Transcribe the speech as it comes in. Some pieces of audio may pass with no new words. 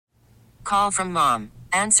Call from mom.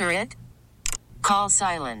 Answer it. Call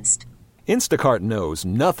silenced. Instacart knows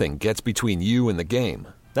nothing gets between you and the game.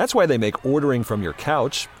 That's why they make ordering from your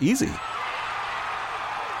couch easy.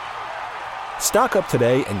 Stock up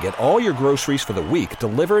today and get all your groceries for the week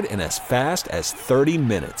delivered in as fast as 30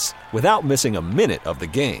 minutes without missing a minute of the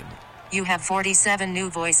game. You have 47 new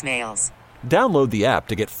voicemails. Download the app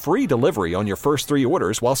to get free delivery on your first 3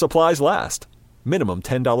 orders while supplies last. Minimum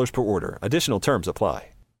 $10 per order. Additional terms apply.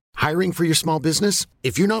 Hiring for your small business?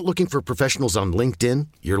 If you're not looking for professionals on LinkedIn,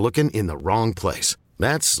 you're looking in the wrong place.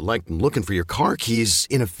 That's like looking for your car keys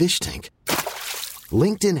in a fish tank.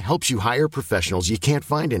 LinkedIn helps you hire professionals you can't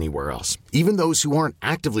find anywhere else, even those who aren't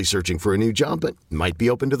actively searching for a new job but might be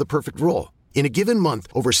open to the perfect role. In a given month,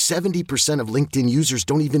 over 70% of LinkedIn users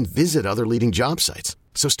don't even visit other leading job sites.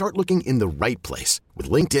 So start looking in the right place. With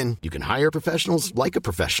LinkedIn, you can hire professionals like a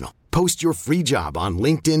professional. Post your free job on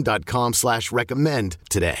linkedin.com/recommend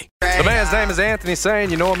today. The man's name is Anthony Sain.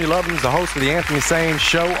 You know him, you love him. He's the host of the Anthony Sain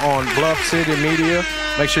Show on Bluff City Media.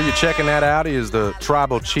 Make sure you're checking that out. He is the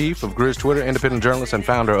tribal chief of Grizz Twitter, independent journalist, and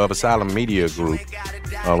founder of Asylum Media Group.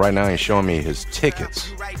 Right now he's showing me his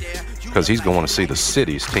tickets because he's going to see the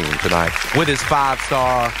city's team tonight with his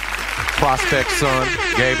 5-star prospect son,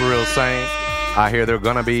 Gabriel Sain. I hear they're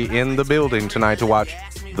going to be in the building tonight to watch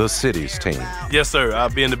the city's team. Yes, sir. I'll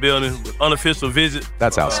be in the building with unofficial visit.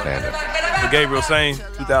 That's outstanding. For Gabriel Sain,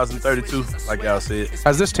 2032, like y'all said.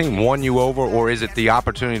 Has this team won you over, or is it the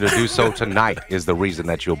opportunity to do so tonight is the reason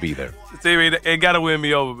that you'll be there? It got to win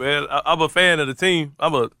me over, man. I'm a fan of the team. I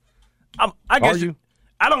guess Are you?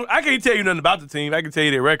 I can't tell you nothing about the team. I can tell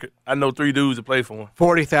you their record. I know 3 dudes that play for them.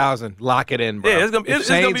 40,000. Lock it in, bro. Yeah, it's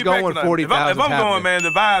gonna be going 40,000. If I'm going, man,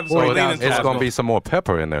 the vibes are leaning. It's going to be some more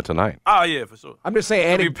pepper in there tonight. Oh, yeah, for sure. I'm just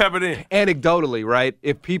saying, be peppered in. anecdotally, right?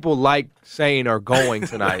 If people like Sain are going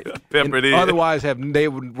tonight, Peppered in. Otherwise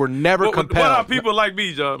were never compelled. What are people like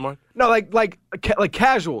me, John Mark? No, like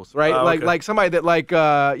casuals, right? Oh, okay. Like somebody that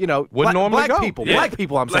Wouldn't normally black go. people. Yeah. Black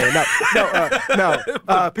people, I'm saying.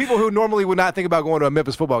 No. People who normally would not think about going to a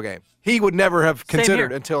Memphis football game. He would never have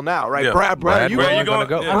considered until now, right? Yeah. Brad, Where you are you going? going to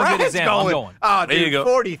go? Yeah. I'm a good Brad's example. I'm going. going. Oh, There you dude, go.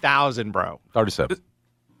 40,000, bro. 37.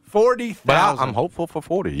 40,000. But I'm hopeful for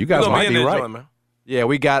 40. You guys might be right. Joint, man. Yeah,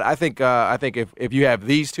 we got. I think if you have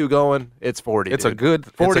these two going, it's 40. It's dude. a good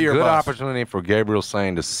 40 or bust. opportunity for Gabriel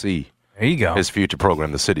Sain to see There you go. his future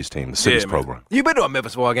program, the city's team, the city's man. program. You've been to a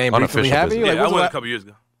Memphis football game recently, Unofficial haven't you? visit. Yeah, I when's the went a la- couple years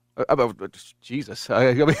ago. Jesus.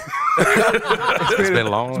 I mean, It's been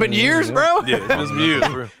long. it's been years, bro. Yeah, it's been some years,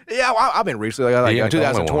 bro. Yeah, I've been recently, like Yeah,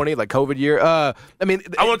 2020, like COVID year. I mean,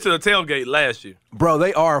 I went to the tailgate last year. bro,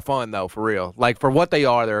 they are fun though, for real. Like for what they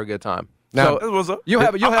are, they're a good time. Now, That's what's up.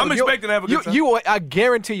 I'm expecting to have a good time. I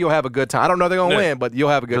guarantee you'll have a good time. I don't know if they're gonna Yeah. win, but you'll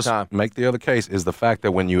have a good just time. make the other case is the fact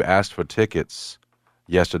that when you asked for tickets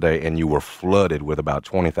yesterday and you were flooded with about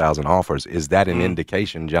 20,000 offers, is that an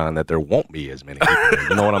indication, John, that there won't be as many people there?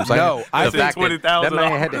 You know what I'm saying? No, I The think fact that 20,000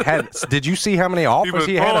 man had did you see how many offers People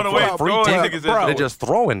he had throwing away, for free throwing tickets? tickets at They're just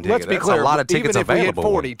throwing tickets. Let's be That's clear. a lot of tickets even if we hit available.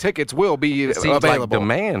 40, tickets will be It seems available. like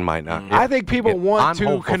demand might not. I think people want I'm to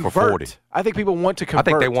hopeful convert. for 40. I think people want to I convert.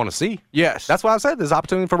 think they want to see. Yes. That's why I said this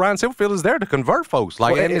opportunity for Ryan Silverfield is there to convert folks.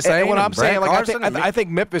 Like Well, Andy and saying, what I'm saying, like Carson, I think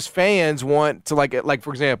Memphis fans want to like for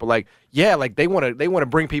example, like they want to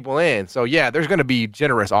bring people in. So yeah, there's going to be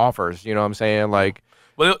generous offers. You know what I'm saying? Like,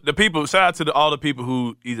 Well, the people, shout out to all the people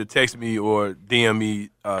who either text me or DM me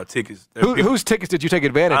tickets. whose tickets did you take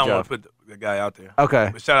advantage I don't want of? to put the guy out there.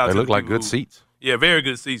 Okay. But shout out they to look the like people good who- seats. Yeah, very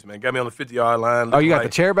good seats, man. Got me on the 50-yard line. Oh, you got the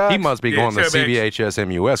like, chair back? He must be Yeah, going to the chair backs. CBHS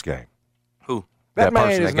MUS game. Who? That man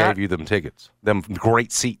person is that not- gave you them tickets, them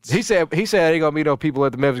great seats. He said he ain't gonna meet no people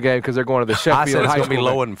at the Memphis game because they're going to the Sheffield I said it's High going to be School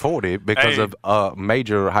lower game. than 40 because Hey. of a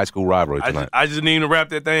major high school rivalry tonight. I just need to wrap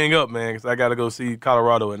that thing up, man, because I got to go see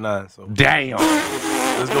Colorado at 9. So Damn.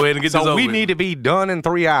 let's go ahead and get this So over we with. need to be done in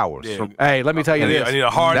 3 hours. Yeah. Hey, let me tell you this. I need a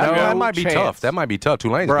hard That, no that might be chance. tough. That might be tough.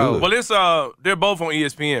 Tulane's Bro. good. Well, it's they're both on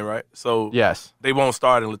ESPN, right? So Yes. they won't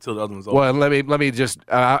start until the other one's over. Well, let me just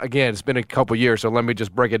again, it's been a couple years, so let me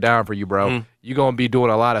just break it down for you, bro. You're gonna be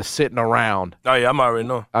doing a lot of sitting around. Oh yeah, I'm already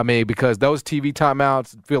know. I mean, because those TV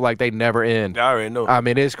timeouts feel like they never end. I already know. I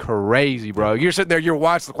mean, it's crazy, bro. You're sitting there, you're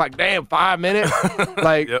watching, like, damn, 5 minutes.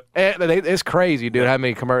 Like, Yep. it's crazy, dude. How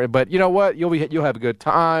many commercials? But you know what? You'll have a good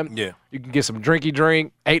time. Yeah. You can get some drinky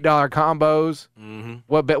drink, $8 combos. Mm-hmm.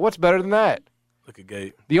 What's better than that? Look at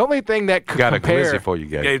Gabe. The only thing that could Got a compare. glizzy for you,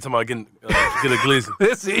 Gabe. Gabe talking about get a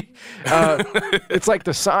glizzy. See, it's like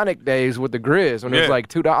the Sonic days with the Grizz when it's Yeah. like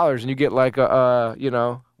 $2 and you get like a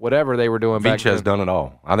whatever they were doing back Beach has then. done it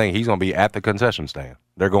all. I think he's going to be at the concession stand.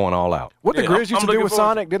 They're going all out. What the Yeah, Grizz used I'm to do looking with forward to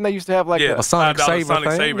Sonic? Didn't they used to have like A Sonic $5 Saver Sonic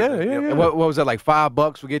thing? Saver Yeah, thing. yeah, Yep. yeah. what was it, like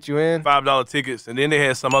 $5 would get you in? $5 tickets, and then they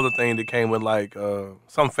had some other thing that came with like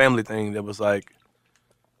some family thing that was like,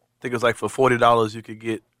 I think it was like for $40 you could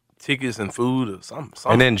get tickets and food or something.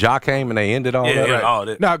 And then Ja came and they ended all yeah, that. yeah, all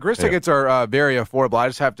that. No, Grizz tickets are very affordable. I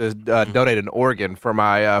just have to donate an organ for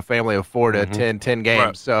my family of 4 to 10 games.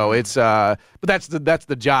 Right. So it's but that's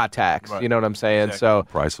the Ja tax. Right. You know what I'm saying? Exactly. So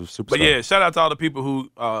Price of super. But yeah, shout out to all the people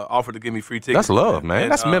who offered to give me free tickets. That's love, man.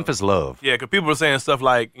 And, That's Memphis love. Yeah, because people were saying stuff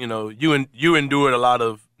like, you endured a lot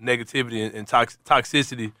of negativity and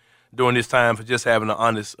toxicity during this time for just having an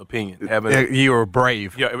honest opinion, you were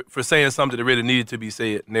brave. for saying something that really needed to be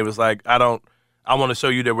said. And it was like, I want to show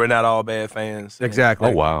you that we're not all bad fans. And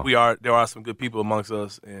Exactly. Oh, wow. there are some good people amongst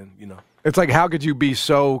us, and It's like, how could you be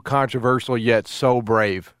so controversial yet so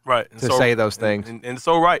brave right and to say those things? and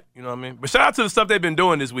so right, you know what I mean. But shout out to the stuff they've been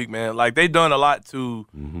doing this week, man. Like they've done a lot to.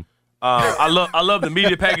 I love the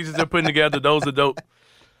media packages they're putting together. Those are dope.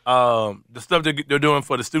 The stuff they're doing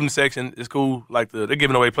for the student section is cool. Like they're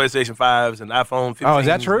giving away PlayStation 5s and iPhone 15s. Oh, is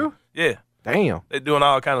that true? Yeah, Damn. they're doing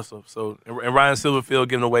all kind of stuff. So and Ryan Silverfield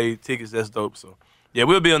giving away tickets. That's dope. So yeah,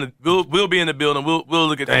 we'll be in the building. We'll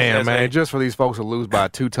look at that. Damn, That's man. it. Just for these folks to lose by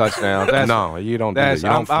 2 touchdowns. That's, No, you don't do that. You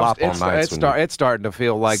don't flop on nights. it's starting to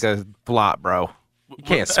feel like a flop, bro. You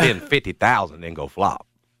can't spend $50,000 and go flop.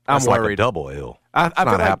 I'm That's like a worried. double L. I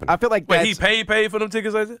feel like Wait, that's, he paid for them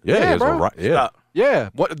tickets like that? Yeah, it's bro. all right. Yeah. Stop. yeah.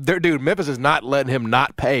 Dude, Memphis is not letting him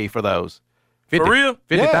not pay for those. For real?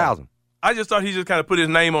 50,000. I just thought he just kind of put his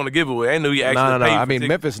name on the giveaway. I didn't know he actually No. paid for I mean, tickets.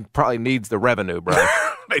 Memphis probably needs the revenue, bro.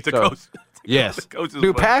 Like the So- coach. Yes. The coach is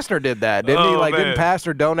Dude, funny. Pastner did that, didn't he? Oh, Like, man. didn't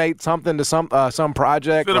Pastner donate something to some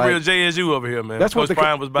project? Feel the Like, real JSU over here, man. That's what Coach the-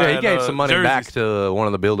 Brian was buying. Yeah, he gave some money jerseys. back to one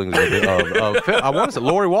of the buildings I want to say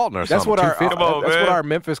Lori Walton or that's something. what our Come on, that's man. what our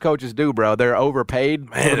Memphis coaches do, bro. They're overpaid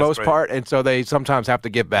for the that's most great. part, and so they sometimes have to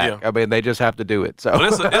give back. Yeah. I mean, they just have to do it. So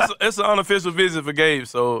Well, it's an unofficial visit for Gabe,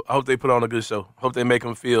 so I hope they put on a good show. Hope they make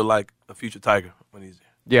him feel like a future Tiger when he's there.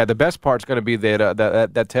 yeah, the best part's going to be that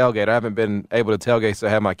tailgate. I haven't been able to tailgate to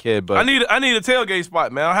have my kid, but I need a tailgate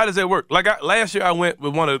spot, man. How does that work? Like last year, I went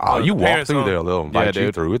with one of You the walk parents through on- there, they'll invite you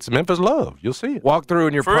dude. through. It's Memphis love. You'll see it. walk through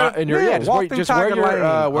in your For real? prime, Yeah, just walk wear, through just wear Tiger your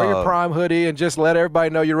Lane. wear your prime hoodie and just let everybody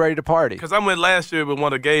know you're ready to party. Because I went last year with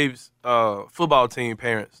one of Gabe's football team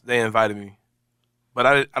parents. They invited me. But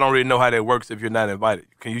I don't really know how that works if you're not invited.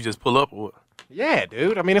 Can you just pull up or what? Yeah,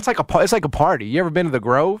 dude. I mean, it's like a party. You ever been to the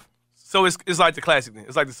Grove? So it's like the classic thing.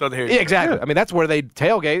 It's like the Southern Heritage. Yeah, exactly. I mean, that's where they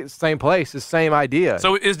tailgate. It's the same place. It's the same idea.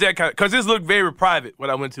 So is that kind of, because this looked very private what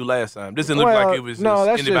I went to last time. This didn't look like it was no, just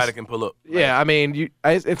that's anybody just- can pull up. yeah, I mean,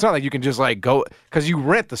 it's not like you can just like go because you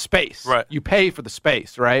rent the space. Right. You pay for the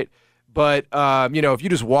space, right? But if you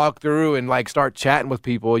just walk through and like start chatting with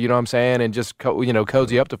people, you know what I'm saying, and just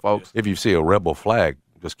cozy up to folks. If you see a rebel flag,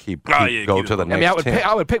 just go keep to the it next moving. I mean, tent.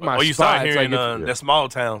 I would pick my Or you spot. start It's hearing like if- that small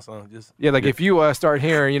town song. Just if you start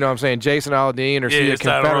hearing, you know what I'm saying, Jason Aldean or see a it's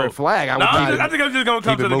time to roll. Confederate flag, I would No, not. I think I'm just going to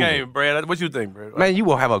come Keep to it the moving. game, Brad. What you think, Brad? Man, you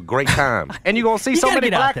will have a great time. And you're going to see so gotta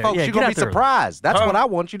many get out black there. folks, Yeah, you're get going to out be there. surprised. That's Huh? what I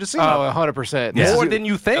want you to see. Oh, 100%. More than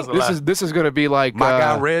you think. That's a lot. This is going to be like My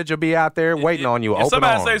guy Reg will be out there waiting on you. If Open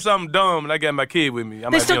somebody arms. say something dumb and I got my kid with me, I They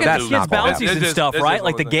might still be got able the to kids do it. not gonna bouncies happen. and That's stuff, just right? one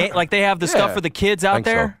Like the thing. game, like they have the stuff Yeah. for the kids out Think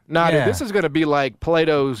so. there. Nah, Yeah. dude, this is going to be like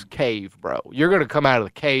Plato's cave, bro. You're going to come out of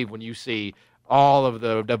the cave when you see all of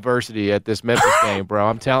the diversity at this Memphis game, bro.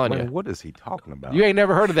 I'm telling Man, you. what is he talking about? You ain't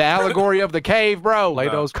never heard of the allegory of the cave, bro.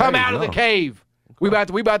 Plato's Come cave, out of the no. cave. We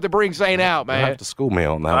about to bring Saint out, You man. have to school me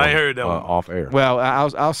on that I one. ain't heard that one. Off air. Well,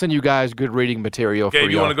 I'll send you guys good reading material Okay, for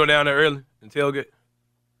you y'all. want to go down there early and tailgate?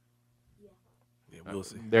 Yeah, we'll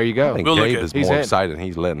see. There you I go. think We'll look Gabe at is it. He's more in. excited than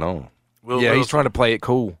he's letting on. Yeah, he's trying to play it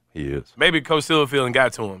cool. He is. Maybe Coach Silverfield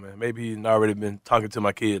got to him, man. Maybe he's already been talking to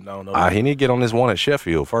my kid. And I don't know. He need to get on this one at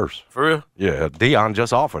Sheffield first. For real? Yeah, Dion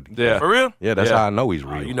just offered. Yeah. For real? Yeah, that's Yeah. how I know he's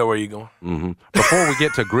real. You know where you're going. hmm Before we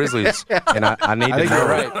get to Grizzlies, and I need I to think know, you're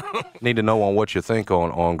right. need to know on what you think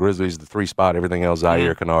on Grizzlies, the 3 spot, everything else,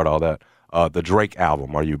 Zaire, Kennard, all that. The Drake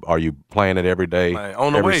album, are you playing it every day, Man,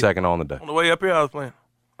 on the every way. second on the day? On the way up here, I was playing.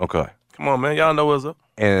 Okay. Come on, man. Y'all know what's up.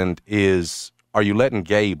 And are you letting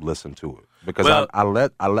Gabe listen to it? Because Well-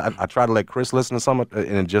 I try to let Chris listen to some of it,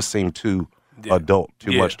 and it just seemed too Yeah. adult,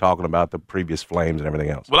 too Yeah. much talking about the previous Flames and everything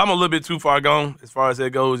else. Well, I'm a little bit too far gone as far as that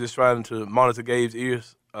goes, just trying to monitor Gabe's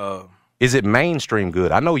ears. Is it mainstream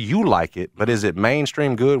good? I know you like it, but is it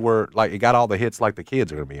mainstream good where like it got all the hits like the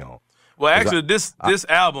kids are gonna be on? Well, actually, this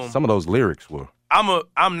album, Some of those lyrics were I'm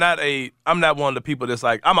not one of the people that's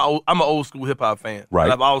like I'm an old school hip hop fan. Right.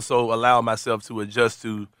 But I've also allowed myself to adjust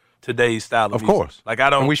to today's style of music. Of course. Like I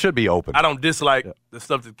don't. And we should be open. I don't dislike the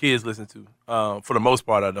stuff that kids listen to. For the most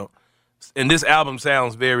part, I don't. And this album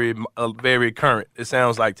sounds very, very current. It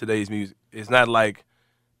sounds like today's music. It's not like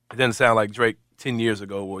it doesn't sound like Drake 10 years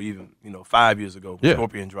ago or even 5 years ago when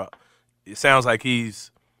Scorpion dropped. It sounds like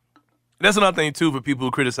he's. That's another thing too for people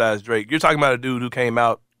who criticize Drake. You're talking about a dude who came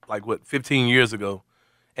out 15 years ago,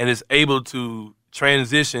 and is able to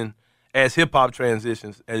transition as hip hop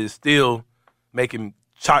transitions, and is still making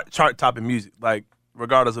chart topping music. Like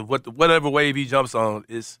regardless of whatever wave he jumps on,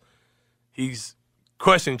 he's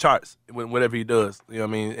crushing charts whatever he does. You know what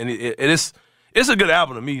I mean? And it's a good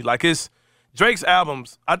album to me. Like Drake's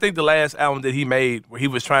albums. I think the last album that he made where he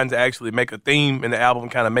was trying to actually make a theme and the album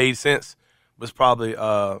kind of made sense was probably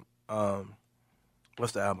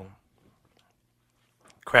what's the album?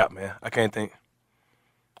 Crap, man. I can't think.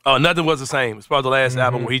 Oh, Nothing Was the Same. It's probably the last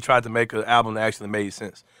album where he tried to make an album that actually made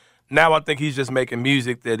sense. Now I think he's just making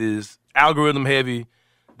music that is algorithm heavy,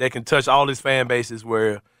 that can touch all his fan bases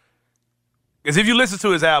because if you listen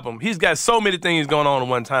to his album, he's got so many things going on at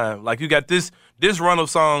one time. Like you got this run of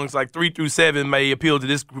songs, like 3 through 7 may appeal to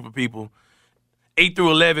this group of people. 8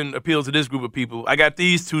 through 11 appeal to this group of people. I got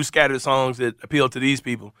these 2 scattered songs that appeal to these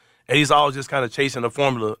people. And he's all just kind of chasing a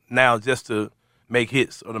formula now just to make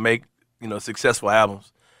hits or to make, successful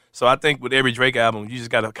albums. So I think with every Drake album, you just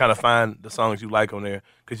got to kind of find the songs you like on there.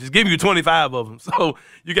 Because he's giving you 25 of them. So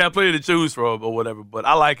you got plenty to choose from or whatever. But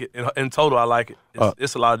I like it. In total, I like it.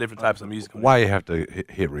 It's a lot of different types of music. Why you have to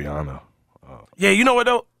hit Rihanna? Yeah, you know what,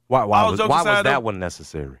 though? Why was that one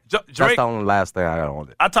necessary? Drake, that's the only last thing I got on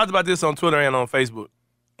it. I talked about this on Twitter and on Facebook.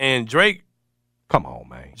 And Drake. Come on,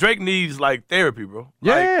 man. Drake needs therapy, bro.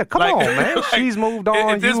 Yeah, come on, man. She's moved on.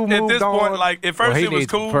 At this point, at first it was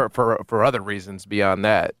cool for other reasons beyond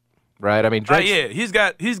that, right? I mean, Drake. He's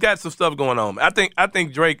got some stuff going on. I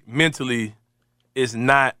think Drake mentally is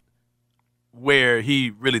not where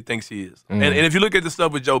he really thinks he is. And if you look at the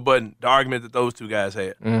stuff with Joe Budden, the argument that those two guys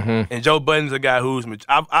had, and Joe Budden's a guy who's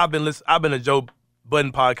I've been a Joe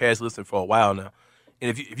Budden podcast listener for a while now. And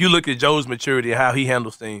if you look at Joe's maturity and how he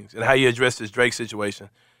handles things and how he addresses Drake's situation,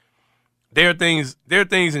 there are things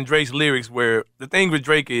in Drake's lyrics where the thing with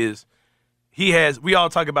Drake is we all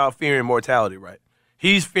talk about fearing mortality, right?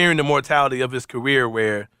 He's fearing the mortality of his career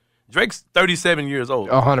where Drake's 37 years old.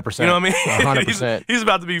 100%. You know what I mean? 100%. He's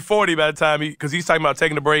about to be 40 by the time because he's talking about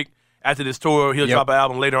taking a break after this tour. He'll drop an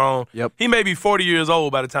album later on. Yep. He may be 40 years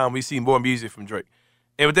old by the time we see more music from Drake.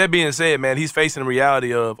 And with that being said, man, he's facing the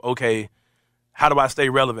reality of, okay, how do I stay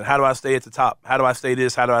relevant? How do I stay at the top? How do I stay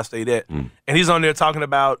this? How do I stay that? And he's on there talking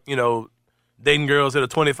about, dating girls that are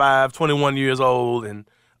 25, 21 years old and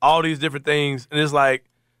all these different things. And it's like,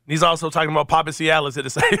 he's also talking about popping Cialis at the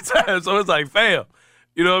same time. So it's like, fam,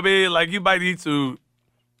 you know what I mean? Like, you might need to,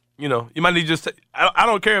 you might need to just, I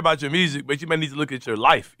don't care about your music, but you might need to look at your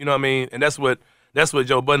life. You know what I mean? And that's what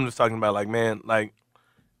Joe Budden was talking about. Like, man, like,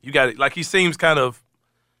 you got it. Like, he seems kind of,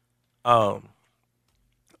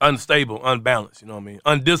 unstable, unbalanced, you know what I mean?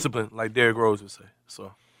 Undisciplined, like Derrick Rose would say.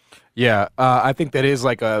 So, yeah, I think that is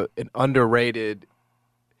like an underrated.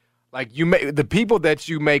 Like the people that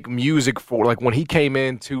you make music for, like when he came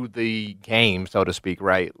into the game, so to speak,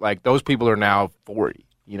 right? Like those people are now 40.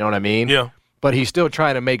 You know what I mean? Yeah. But he's still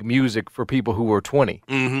trying to make music for people who were 20.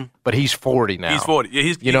 Mm-hmm. But he's 40 now. He's 40. Yeah,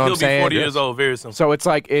 he'll be 40 years old very soon. So it's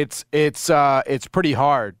like it's pretty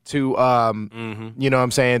hard to you know what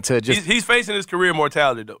I'm saying, to just he's facing his career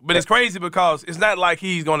mortality though. But it's crazy because it's not like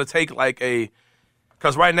he's going to take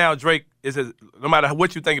because right now Drake no matter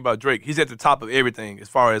what you think about Drake, he's at the top of everything as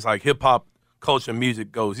far as like hip hop culture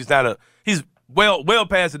music goes. He's well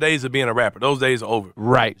past the days of being a rapper. Those days are over.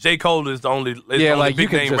 Right. J. Cole is the only like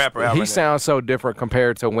big name rapper out he right sounds so different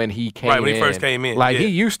compared to when he came in. Right, when he first came in. Like he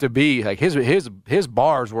used to be like his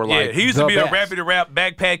bars were like he used to be a rappy-to-rap,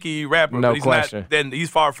 backpacky rapper. No but he's question. Then he's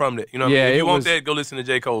far from that. You know what I mean? If you want that, go listen to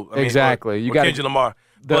J. Cole. Exactly. You got Kendrick Lamar.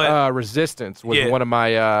 The Resistance was one of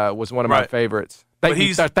my favorites.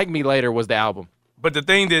 Thank Me Later was the album. But the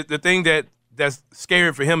thing that's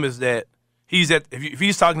scary for him is that if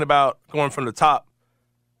he's talking about going from the top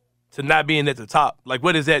to not being at the top, like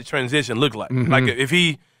what does that transition look like? Mm-hmm. Like if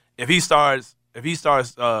he starts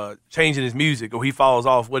changing his music or he falls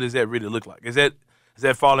off, what does that really look like? Is that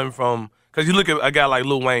falling from? Because you look at a guy like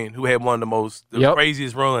Lil Wayne who had one of the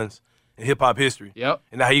craziest runs in hip hop history. Yep.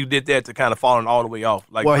 And how he did that to kind of falling all the way off.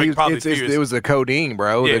 Like Drake probably fears it was the codeine,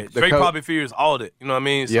 bro. Yeah, Drake probably fears all of it. You know what I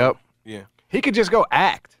mean? So, yep. Yeah. He could just go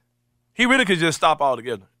act. He really could just stop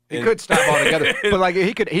altogether. He could stop altogether, but like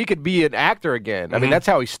he could be an actor again. I mean, that's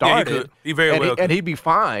how he started. Yeah, he could. He very well could. And he'd be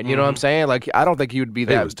fine. You know what I'm saying? Like I don't think he would be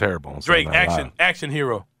that. He was terrible. Drake, action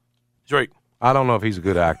hero. Drake. I don't know if he's a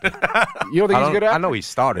good actor. You don't think he's a good actor? I know he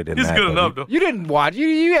started in He's that. good enough, though. You didn't watch.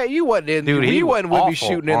 You wasn't in. Dude, you wasn't with me awful.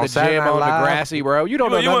 shooting in On the Saturday gym Night on Live, Degrassi, bro. You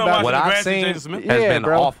don't know You nothing weren't about What watching I've Degrassi, seen Jason Smith? has been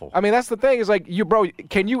bro. awful. I mean, that's the thing. Is like bro.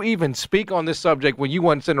 Can you even speak on this subject when you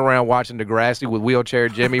wasn't sitting around watching Degrassi with Wheelchair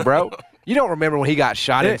Jimmy, bro? You don't remember when he got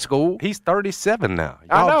shot in school? He's 37 now.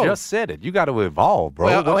 I Y'all know. just said it. You got to evolve, bro.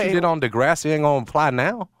 Well, what you did on Degrassi ain't going to apply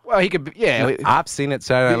now. Well, he could. Yeah, I've seen it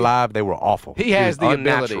Saturday Night Live. They were awful. he has the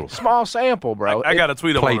unnatural. ability. Small sample, bro. I got a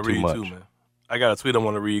tweet I play want to too read, much. too, man. I got a tweet I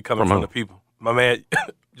want to read coming From from who? the people. My man,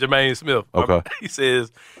 Jermaine Smith. Okay. He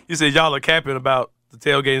says, y'all are capping about the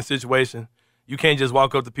tailgating situation. You can't just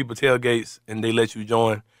walk up to people's tailgates and they let you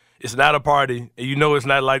join. It's not a party, and you know it's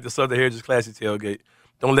not like the Southern Heritage Classic tailgate.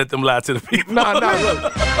 Don't let them lie to the people. No, look, we're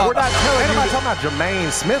not telling Ain't you. nobody talking about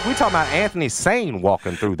Jermaine Smith. We talking about Anthony Sain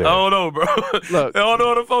walking through there. I don't know, bro. Look. I don't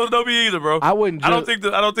know the folks know me either, bro. I wouldn't. I don't think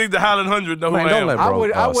the Highland 100 know Man, who I don't am. let I bro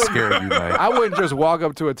would- I would- scare you, man. I wouldn't just walk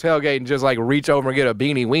up to a tailgate and just like reach over and get a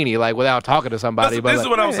beanie weenie like without talking to somebody. This but is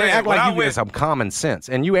what I'm saying. Act When like I you went- get some common sense.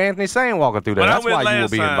 And you Anthony Sain walking through there. When I That's went why you will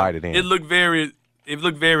last be time, invited in. It looked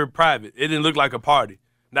very private. It didn't look like a party.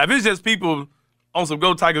 Now, if it's just people on some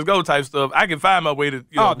Go Tigers Go type stuff, I can find my way to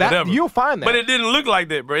whatever. You'll find that. But it didn't look like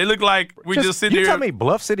that, bro. It looked like we just sitting You here. tell me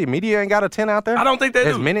Bluff City Media ain't got a tent out there? I don't think they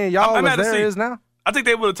As do. many of y'all I'm as at to there see. is now? I think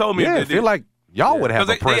they would have told me Yeah, if I they feel did. like y'all would have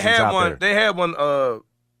a Because presence they had out one. there. They had one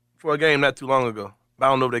for a game not too long ago. But I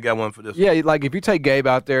don't know if they got one for this. Yeah, like if you take Gabe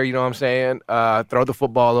out there, you know what I'm saying, throw the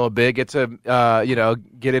football a little bit, get to,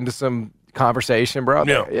 get into some conversation, bro.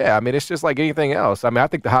 Yeah. I mean, it's just like anything else. I mean, I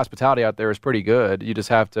think the hospitality out there is pretty good. You just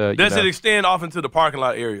have to. Does it extend off into the parking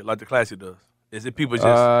lot area like the Classic does? Is it people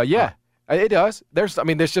just? Yeah, it does. There's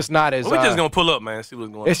just not as. We're just gonna pull up, man. See what's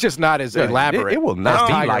going on. It's just not as elaborate. It will not as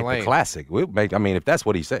be Tiger like Lane. the classic. if that's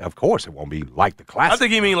what he said, of course it won't be like the classic. I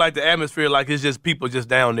think he mean like the atmosphere, like it's just people just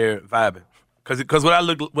down there vibing. Because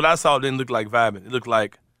what I saw didn't look like vibing. It looked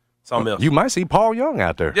like something else. You might see Paul Young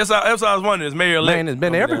out there. That's what I was wondering. Is Mayor Man has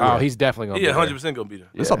been everywhere. Oh, he's definitely gonna. Yeah, be 100% gonna be there.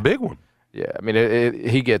 It's a big one. Yeah, I mean,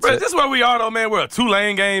 he gets Bro, it. this is where we are, though, man. We're a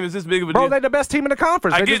Tulane game. Is this big of a Bro, deal? they're the best team in the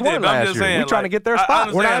conference. I They get just that, won but I'm last just year. saying, We're trying to like, get their I spot.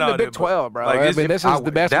 understand We're not in all the Big that, bro. 12, bro. Like, I it's mean, just- this is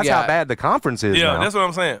the best. That's we how got. bad the conference is Yeah, now. that's what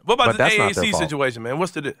I'm saying. What about But the that's not their AAC fault. situation, man?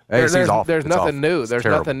 What's the deal? AAC's There's awful. there's It's nothing awful. new. It's There's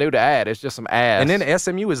terrible. nothing new to add. It's just some ass. And then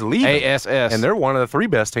SMU is leaving. ASS. And they're one of the 3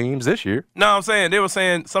 best teams this year. No, I'm saying they were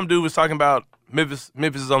saying some dude was talking about Memphis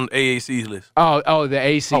is on the AAC's list. Oh, the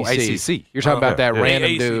ACC. Oh, ACC. You're talking about that yeah.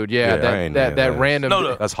 random AAC. dude. Yeah, Yeah, I ain't that there. random.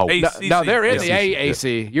 No, That's hope. ACC. No, they're in the ACC.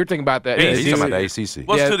 AAC. You're thinking about that. ACC. He's talking ACC. about the ACC.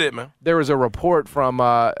 What's Yeah. to that, man? There was a report from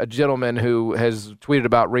a gentleman who has tweeted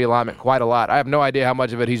about realignment quite a lot. I have no idea how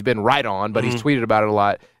much of it he's been right on, but he's tweeted about it a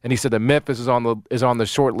lot. And he said that Memphis is on the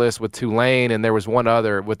short list with Tulane, and there was one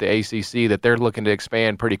other with the ACC that they're looking to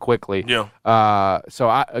expand pretty quickly. Yeah.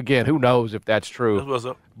 So again, who knows if that's true? That's what's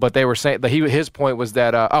up. But they were saying that his point was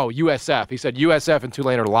that USF. He said USF and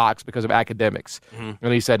Tulane are locks because of academics,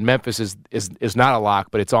 and he said Memphis is not a lock,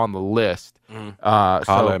 but it's on the list.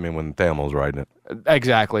 Holler at me when Thelma's writing it.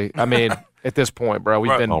 Exactly. I mean, at this point, bro, we've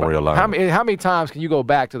Right. been. On realignment. How many times can you go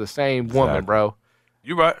back to the same woman, Exactly. bro?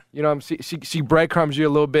 You right. You know, she breadcrumbs you a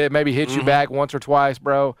little bit, maybe hits you back once or twice,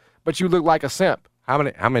 bro. But you look like a simp. How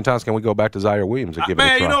many times can we go back to Zaire Williams and give it a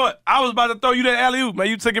Man, try? you know what? I was about to throw you that alley oop, man.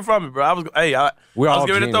 You took it from me, bro. I was We're all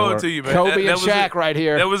getting ready to throw genuine. it to you, man. Kobe That and was Shaq it. right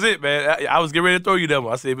here. That was it, man. I was getting ready to throw you that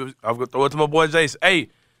one. I said I was gonna throw it to my boy Jason. Hey,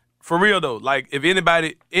 for real though, like if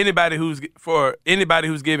anybody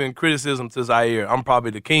who's giving criticism to Zaire, I'm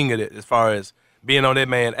probably the king of it as far as being on that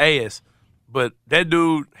man ass. But that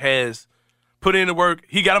dude has put in the work.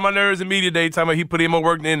 He got on my nerves in media day talking about he put in more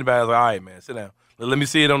work than anybody. I was like, all right, man, sit down. Let me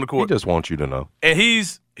see it on the He court. just wants you to know. And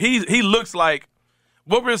he looks like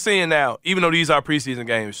what we're seeing now, even though these are preseason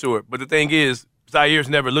games, sure. But the thing is, Zaire's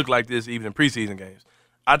never looked like this even in preseason games.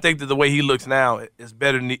 I think that the way he looks now is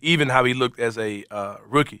better than even how he looked as a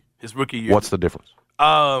rookie, his rookie year. What's the difference?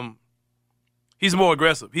 He's more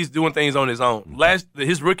aggressive. He's doing things on his own.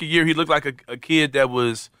 His rookie year, he looked like a kid that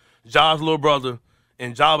was Ja's little brother,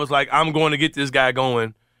 and Ja was like, "I'm going to get this guy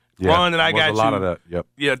going. Run, and I got you." A lot of that. Yep.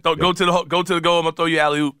 Yeah, go to the goal. I'm gonna throw you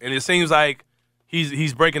alley oop, and it seems like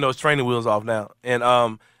he's breaking those training wheels off now. And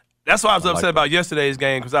that's why I was upset about yesterday's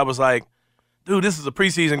game because I was like, dude, this is a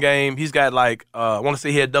preseason game. He's got I want to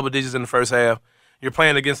say he had double digits in the first half. You're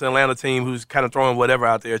playing against an Atlanta team who's kind of throwing whatever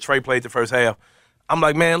out there. Trey played the first half. I'm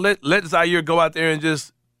like, man, let Zaire go out there and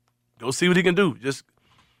just go see what he can do. Just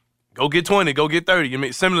go get 20, go get 30. I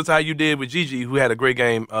mean, similar to how you did with Gigi, who had a great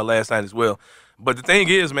game last night as well. But the thing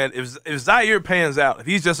is, man, if Zaire pans out, if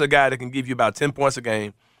he's just a guy that can give you about 10 points a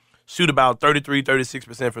game, shoot about 33,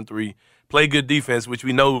 36% from three, play good defense, which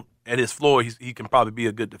we know at his floor he can probably be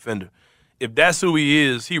a good defender. if that's who he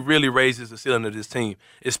is, he really raises the ceiling of this team,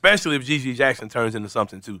 especially if Gigi Jackson turns into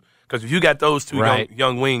something too. Because if you got those two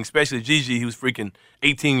young wings, especially Gigi, who's freaking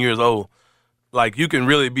 18 years old, like you can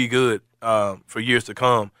really be good for years to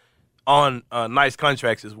come on nice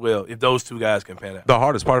contracts as well if those two guys can pan out. The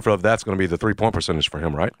hardest part of that's going to be the 3-point percentage for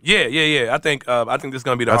him, right? Yeah. I think this is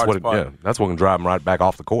going to be the hardest part. Yeah, that's what can drive him right back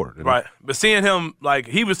off the court. Right. But seeing him, like,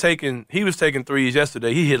 he was taking threes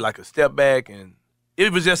yesterday. He hit like a step back, and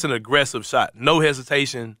it was just an aggressive shot. No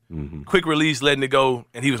hesitation, quick release, letting it go,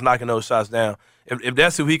 and he was knocking those shots down. If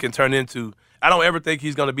that's who he can turn into, I don't ever think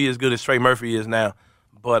he's going to be as good as Trey Murphy is now.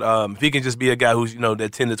 But if he can just be a guy who's, that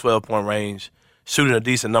 10 to 12-point range, shooting a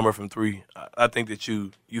decent number from three, I think that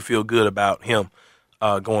you feel good about him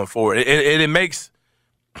going forward. And it makes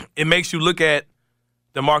you look at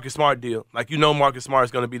the Marcus Smart deal. Like, Marcus Smart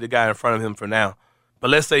is going to be the guy in front of him for now. But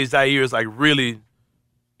let's say Zaire is, like, really,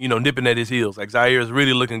 nipping at his heels. Like, Zaire is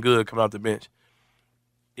really looking good coming off the bench.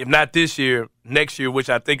 If not this year, next year, which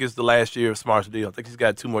I think is the last year of Smart's deal. I think he's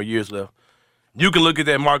got 2 more years left. You can look at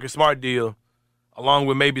that Marcus Smart deal along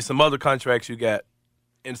with maybe some other contracts you got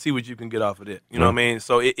and see what you can get off of it. You know what I mean?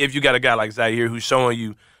 So if you got a guy like Zaire who's showing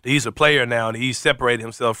you that he's a player now and he's separated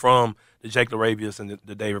himself from the Jake LaRavias and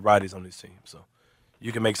the David Roddies on this team. So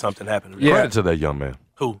you can make something happen. Yeah. Credit to that young man.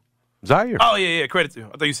 Who? Zaire. Oh, yeah, credit to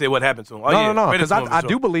him. I thought you said what happened to him. Oh, no, because I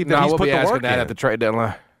do believe that he's put the work in. At the trade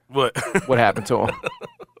deadline. What? What happened to him?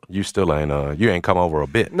 You still ain't come over a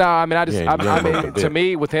bit. No, I mean, to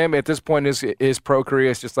me, with him at this point, his pro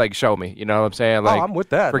career is just like, show me. You know what I'm saying? Like, I'm with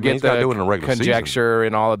that. Forget he's got to do it in a regular conjecture season.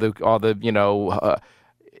 and all the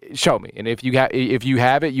show me. And if you have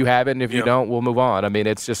it, you have it. And if you don't, we'll move on. I mean,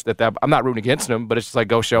 it's just that I'm not rooting against him, but it's just like,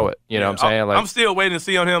 go show it. You know what I'm saying? Like, I'm still waiting to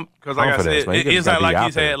see on him because, like I said, it's not like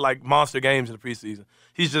he's had like monster games in the preseason.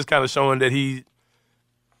 He's just kind of showing that he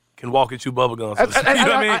can walk and chew bubble gum. You know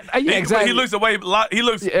what I mean? Exactly. He looks way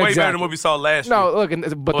better than what we saw last year. No, look,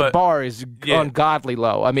 but the bar is ungodly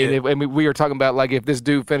low. I mean, we were talking about, like, if this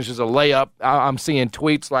dude finishes a layup, I'm seeing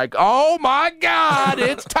tweets like, "Oh my God,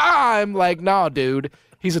 it's time!" Like, no, dude,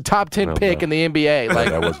 he's a top 10 pick in the NBA. Like,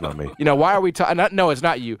 that was not me. Why are we talking? No, it's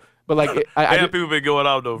not you. But like, people been going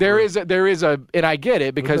out though. There is a, and I get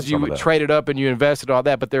it because you traded up and you invested all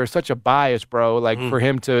that. But there is such a bias, bro. Like for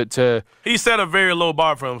him to he set a very low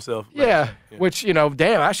bar for himself. Yeah, which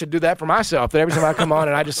damn, I should do that for myself. That every time I come on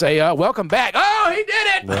and I just say, "Welcome back." Oh, he did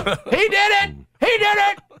it. He did it. He did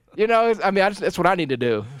it. That's what I need to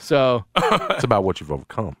do. So it's about what you've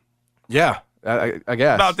overcome. Yeah, I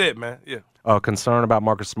guess about that, man. Yeah. Concern about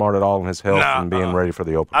Marcus Smart at all and his health and being ready for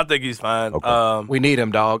the Open? I think he's fine. Okay. We need him,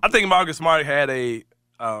 dog. I think Marcus Smart had a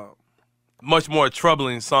much more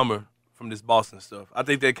troubling summer from this Boston stuff. I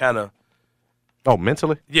think they kind of... Oh,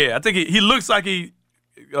 mentally? Yeah, I think he looks like he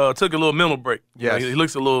took a little mental break. Yeah, he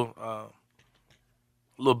looks a little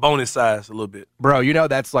bonus size a little bit. Bro,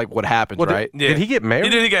 that's like what happens, right? Did he get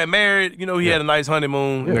married? He got married. He had a nice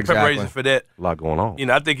honeymoon. Preparation for that. A lot going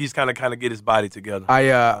on. I think he's kind of get his body together.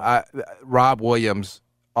 Rob Williams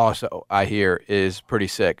also, I hear, is pretty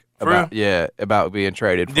sick about being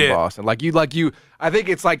traded from Boston. I think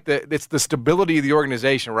it's like it's the stability of the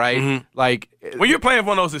organization, right? Mm-hmm. Like when you're playing for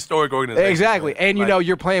one of those historic organizations, exactly. And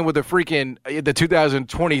you're playing with the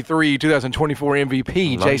 2023, 2024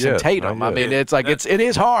 MVP, Jason Tatum. I mean, it's like it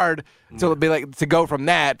is hard to be like to go from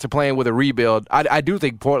that to playing with a rebuild. I do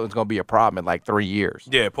think Portland's going to be a problem in like 3 years.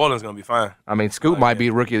 Yeah, Portland's going to be fine. I mean, Scoot might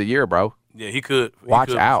be Rookie of the Year, bro. Yeah, he could.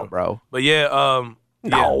 Watch out, bro. But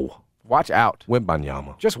no. Watch out.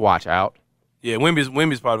 Wembanyama. Just watch out. Yeah,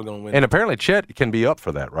 Wemby's probably going to win. And apparently Chet can be up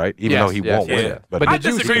for that, right? Even though he won't win it. But I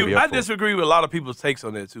disagree with a lot of people's takes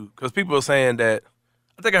on that, too. Because people are saying that,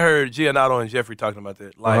 I think I heard Giannato and Jeffrey talking about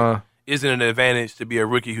that. Like, isn't it an advantage to be a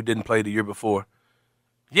rookie who didn't play the year before?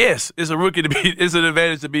 Yes, it's an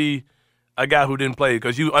advantage to be a guy who didn't play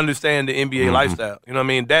because you understand the NBA lifestyle. You know what I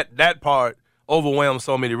mean? That part overwhelms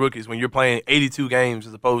so many rookies when you're playing 82 games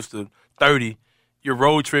as opposed to 30. You're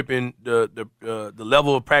road tripping, the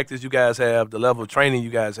level of practice you guys have, the level of training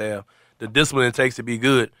you guys have, the discipline it takes to be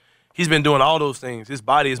good. He's been doing all those things. His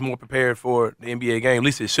body is more prepared for the NBA game. At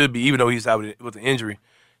least it should be, even though he's out with an injury.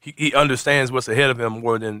 He understands what's ahead of him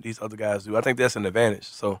more than these other guys do. I think that's an advantage.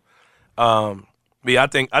 So, I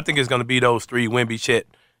think it's going to be those three: Wemby, Chet,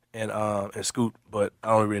 and Scoot. But I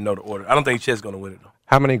don't really know the order. I don't think Chet's going to win it though.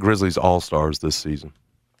 How many Grizzlies All-Stars this season?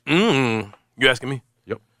 You asking me?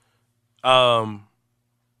 Yep.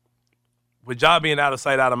 With Ja being out of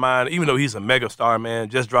sight, out of mind, even though he's a mega star, man,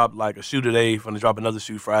 just dropped like a shoe today, going to drop another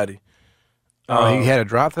shoe Friday. He had a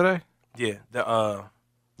drop today? Yeah. The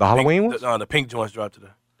Halloween ones? The pink joints dropped today.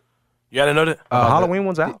 You didn't know that? The Halloween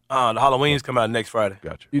one's out? The Halloween's come out next Friday.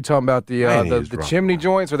 Gotcha. You talking about the chimney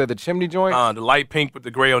joints? Are they the chimney joints? The light pink with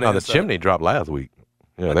the gray on the inside. The chimney dropped last week.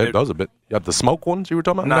 Yeah, those a bit. You have the smoke ones you were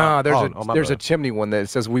talking about? No, there's a chimney one that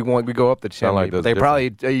says we go up the chimney. Like but they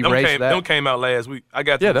probably erased that. Them came out last week. I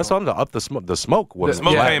got that's on the smoke one. The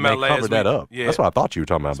smoke came out last week. Covered that up. Yeah. That's what I thought you were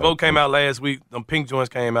talking about. Smoke came out last week. Them pink joints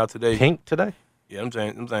came out today. Pink today? Yeah, I'm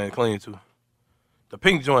saying clean too. The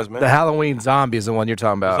pink joints, man. The Halloween zombie is the one you're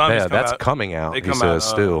talking about. Yeah, that's coming out. He says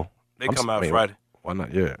still. They come out Friday. Why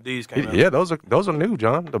not? Yeah. These came out. Yeah, those are new,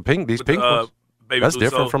 John. These pink ones. That's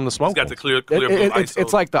different from the smoke. It's got the clear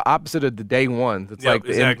it's like the opposite of the day one. It's like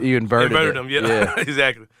exactly. You inverted them. Yeah.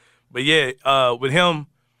 Exactly. But yeah, with him,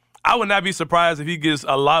 I would not be surprised if he gets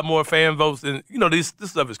a lot more fan votes than this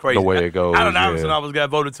stuff is crazy. The way it goes. Allen Iverson always got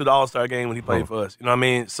voted to the All-Star game when he played for us. You know what I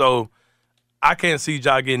mean? So I can't see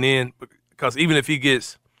Ja getting in because even if he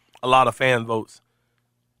gets a lot of fan votes,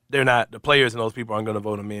 they're not the players and those people aren't going to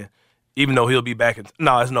vote him in. Even though he'll be back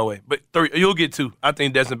no, there's no way. But you'll get two. I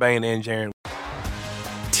think Desmond Bain and Jaren.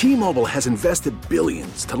 T-Mobile has invested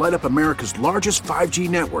billions to light up America's largest 5G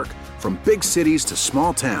network, from big cities to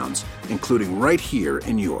small towns, including right here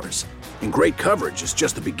in yours. And great coverage is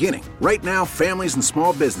just the beginning. Right now, families and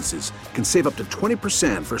small businesses can save up to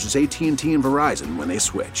 20% versus AT&T and Verizon when they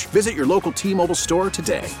switch. Visit your local T-Mobile store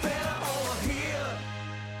today.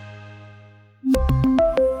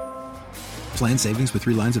 Plan savings with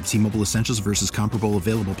 3 lines of T-Mobile Essentials versus comparable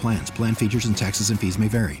available plans. Plan features and taxes and fees may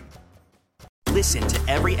vary. Listen to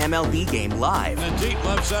every MLB game live. In the deep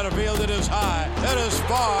left center field, it is high, it is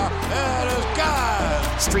far, it is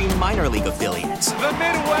gone. Stream minor league affiliates. The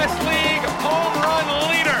Midwest League home run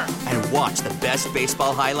leader. And watch the best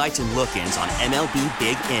baseball highlights and look-ins on MLB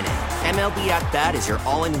Big Inning. MLB At Bat is your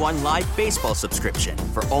all-in-one live baseball subscription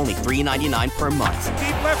for only $3.99 per month.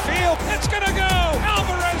 Deep left field, it's gonna go.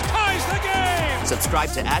 Alvarez ties the game.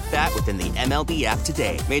 Subscribe to At Bat within the MLB app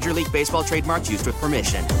today. Major League Baseball trademarks used with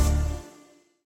permission.